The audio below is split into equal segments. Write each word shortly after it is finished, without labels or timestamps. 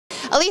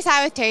Elise,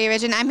 hi with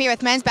Terriers, and I'm here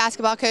with men's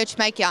basketball coach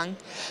Mike Young.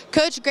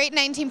 Coach, great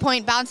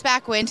 19-point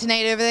bounce-back win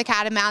tonight over the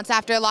Catamounts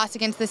after a loss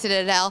against the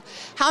Citadel.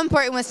 How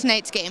important was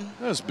tonight's game?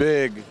 It was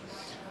big.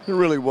 It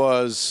really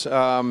was.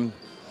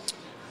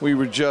 We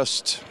were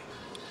just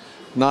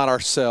not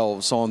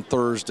ourselves on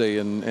Thursday,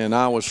 and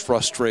I was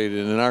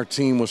frustrated, and our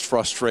team was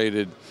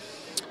frustrated.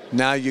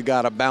 Now you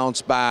got to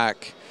bounce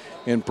back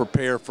and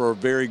prepare for a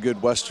very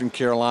good Western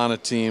Carolina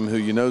team who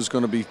you know is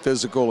going to be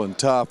physical and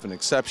tough and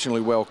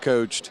exceptionally well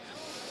coached.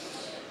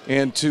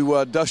 And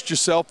to dust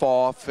yourself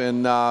off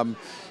and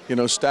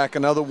stack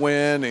another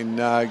win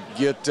and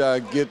get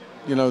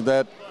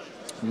that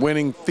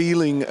winning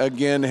feeling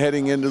again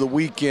heading into the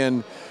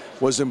weekend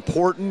was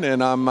important,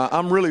 and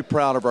I'm really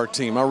proud of our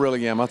team. I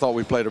really am. I thought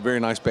we played a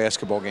very nice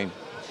basketball game.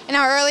 And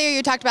now earlier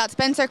you talked about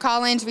Spencer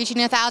Collins reaching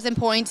 1,000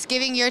 points,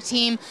 giving your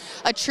team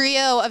a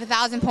trio of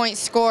 1,000-point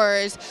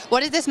scorers.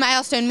 What does this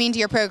milestone mean to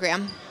your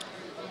program?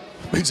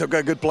 It means I've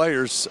got good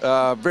players,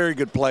 very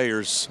good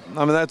players.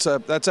 I mean, that's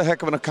a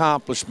heck of an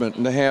accomplishment,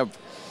 and to have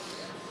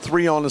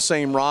three on the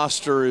same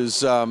roster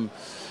is, good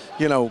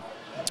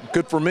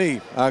for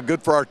me,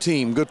 good for our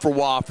team, good for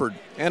Wofford.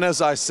 And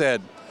as I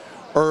said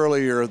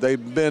earlier,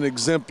 they've been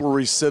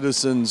exemplary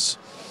citizens.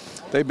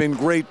 They've been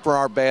great for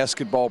our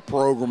basketball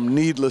program,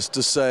 needless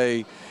to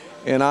say,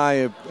 and I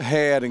have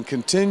had and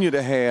continue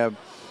to have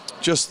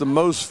just the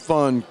most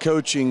fun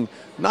coaching,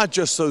 not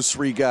just those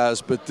three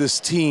guys, but this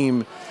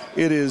team.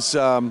 It is,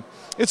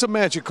 it's a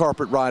magic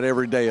carpet ride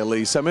every day,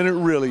 Elise. I mean, it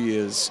really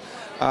is.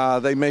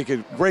 They make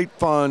it great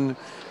fun,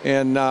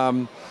 and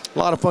a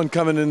lot of fun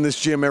coming in this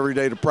gym every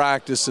day to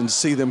practice and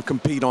see them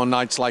compete on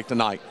nights like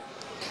tonight.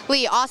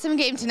 Lee, awesome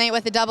game tonight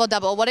with a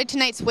double-double. What did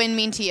tonight's win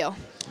mean to you?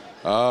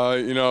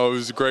 It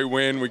was a great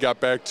win. We got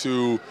back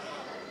to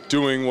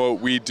doing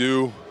what we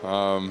do,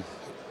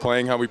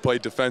 playing how we play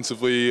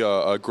defensively,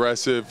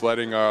 aggressive,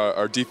 letting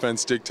our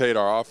defense dictate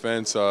our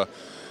offense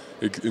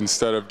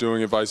instead of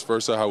doing it vice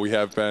versa, how we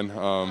have been.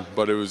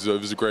 But it was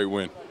a great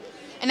win.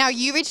 And now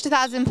you reached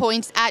 1,000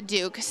 points at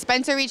Duke.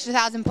 Spencer reached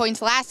 1,000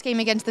 points last game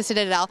against the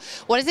Citadel.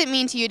 What does it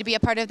mean to you to be a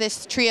part of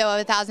this trio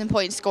of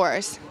 1,000-point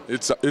scorers?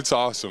 It's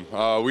awesome.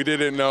 We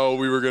didn't know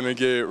we were going to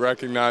get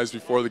recognized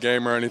before the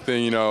game or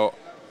anything.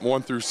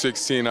 1 through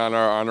 16 on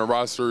our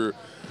roster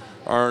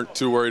aren't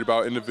too worried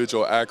about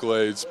individual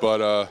accolades,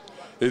 but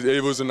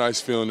it was a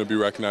nice feeling to be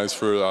recognized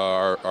for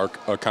our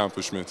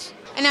accomplishments.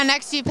 And now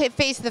next you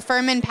face the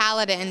Furman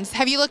Paladins.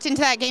 Have you looked into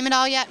that game at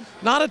all yet?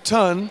 Not a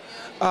ton.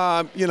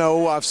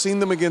 I've seen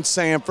them against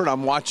Sanford.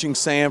 I'm watching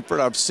Sanford.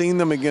 I've seen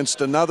them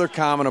against another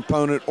common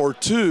opponent or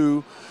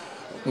two.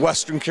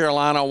 Western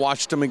Carolina, I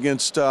watched them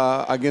against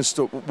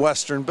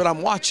Western, but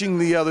I'm watching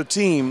the other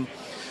team.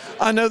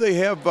 I know they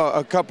have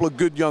a couple of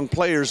good young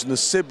players, and the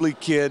Sibley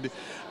kid,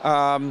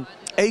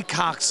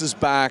 Acox is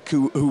back,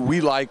 who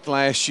we liked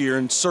last year,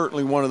 and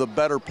certainly one of the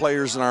better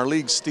players in our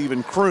league.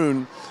 Stephen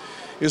Kroon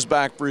is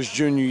back for his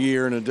junior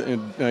year and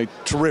a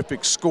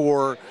terrific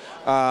scorer.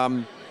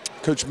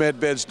 Coach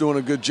Medved's doing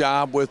a good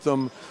job with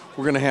them.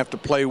 We're going to have to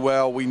play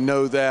well. We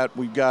know that.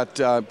 We've got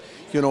a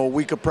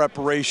week of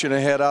preparation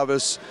ahead of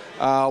us.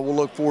 We'll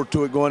look forward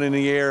to it going in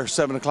the air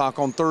 7 o'clock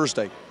on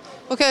Thursday.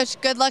 Well,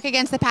 Coach, good luck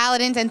against the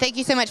Paladins, and thank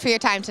you so much for your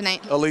time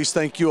tonight. Elise,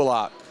 thank you a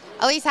lot.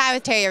 Elise, hi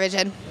with Terriers.